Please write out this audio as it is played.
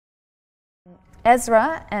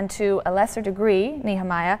Ezra, and to a lesser degree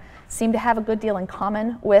Nehemiah, seem to have a good deal in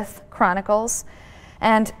common with Chronicles,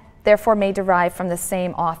 and therefore may derive from the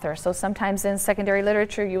same author. So sometimes in secondary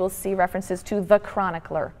literature you will see references to the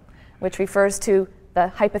chronicler, which refers to the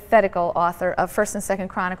hypothetical author of First and Second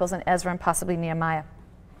Chronicles and Ezra and possibly Nehemiah.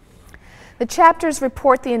 The chapters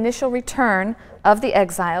report the initial return of the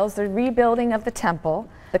exiles, the rebuilding of the temple,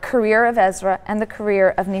 the career of Ezra, and the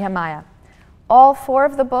career of Nehemiah. All four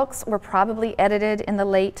of the books were probably edited in the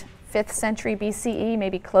late 5th century BCE,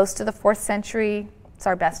 maybe close to the 4th century, it's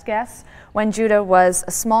our best guess, when Judah was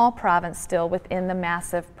a small province still within the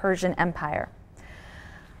massive Persian Empire.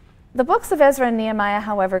 The books of Ezra and Nehemiah,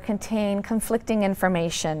 however, contain conflicting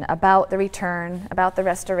information about the return, about the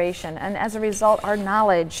restoration, and as a result, our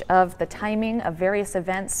knowledge of the timing of various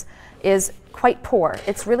events is quite poor.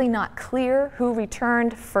 It's really not clear who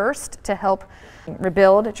returned first to help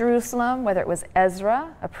rebuild Jerusalem, whether it was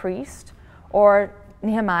Ezra, a priest, or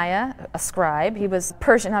Nehemiah, a scribe. He was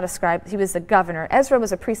Persian, not a scribe, he was the governor. Ezra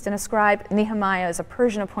was a priest and a scribe. Nehemiah is a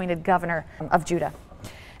Persian-appointed governor of Judah.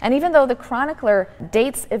 And even though the chronicler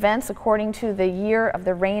dates events according to the year of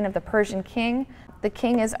the reign of the Persian king, the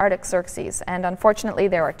king is Artaxerxes. And unfortunately,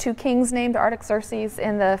 there are two kings named Artaxerxes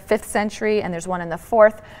in the 5th century, and there's one in the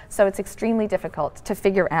 4th, so it's extremely difficult to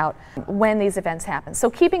figure out when these events happen. So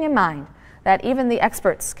keeping in mind that even the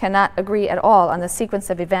experts cannot agree at all on the sequence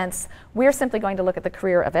of events, we're simply going to look at the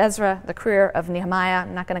career of Ezra, the career of Nehemiah.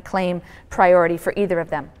 I'm not going to claim priority for either of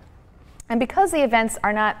them. And because the events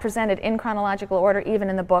are not presented in chronological order, even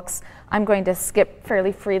in the books, I'm going to skip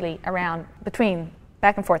fairly freely around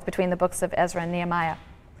back and forth between the books of Ezra and Nehemiah.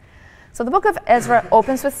 So the book of Ezra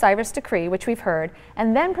opens with Cyrus' decree, which we've heard,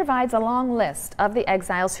 and then provides a long list of the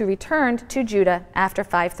exiles who returned to Judah after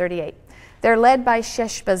 538. They're led by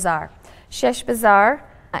Sheshbazzar. Sheshbazzar,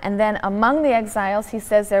 and then among the exiles, he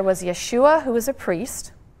says there was Yeshua, who was a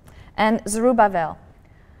priest, and Zerubbavel.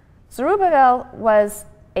 Zerubbavel was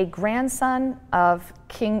a grandson of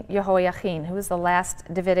King Jehoiakim, who was the last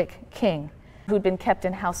Davidic king, who'd been kept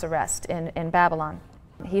in house arrest in Babylon.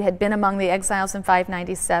 He had been among the exiles in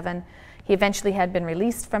 597. He eventually had been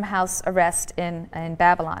released from house arrest in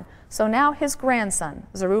Babylon. So now his grandson,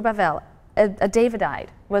 Zerubbavel, a Davidite,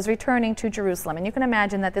 was returning to Jerusalem. And you can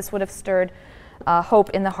imagine that this would have stirred hope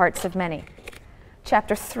in the hearts of many.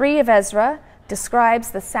 Chapter 3 of Ezra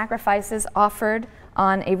describes the sacrifices offered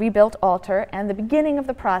on a rebuilt altar and the beginning of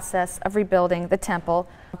the process of rebuilding the temple,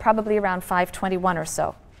 probably around 521 or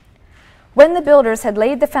so. When the builders had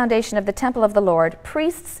laid the foundation of the temple of the Lord,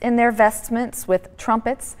 priests in their vestments with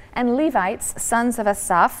trumpets and Levites, sons of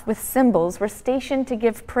Asaph, with cymbals, were stationed to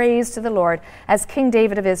give praise to the Lord, as King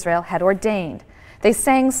David of Israel had ordained. They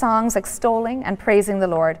sang songs extolling and praising the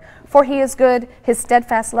Lord, for he is good, his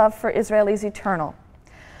steadfast love for Israel is eternal.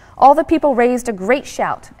 All the people raised a great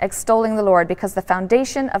shout, extolling the Lord, because the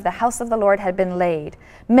foundation of the house of the Lord had been laid.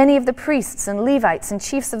 Many of the priests and Levites and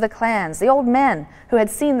chiefs of the clans, the old men who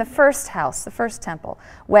had seen the first house, the first temple,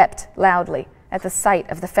 wept loudly at the sight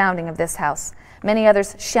of the founding of this house. Many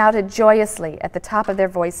others shouted joyously at the top of their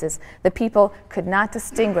voices. The people could not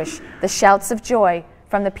distinguish the shouts of joy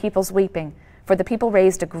from the people's weeping, for the people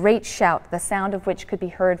raised a great shout, the sound of which could be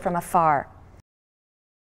heard from afar.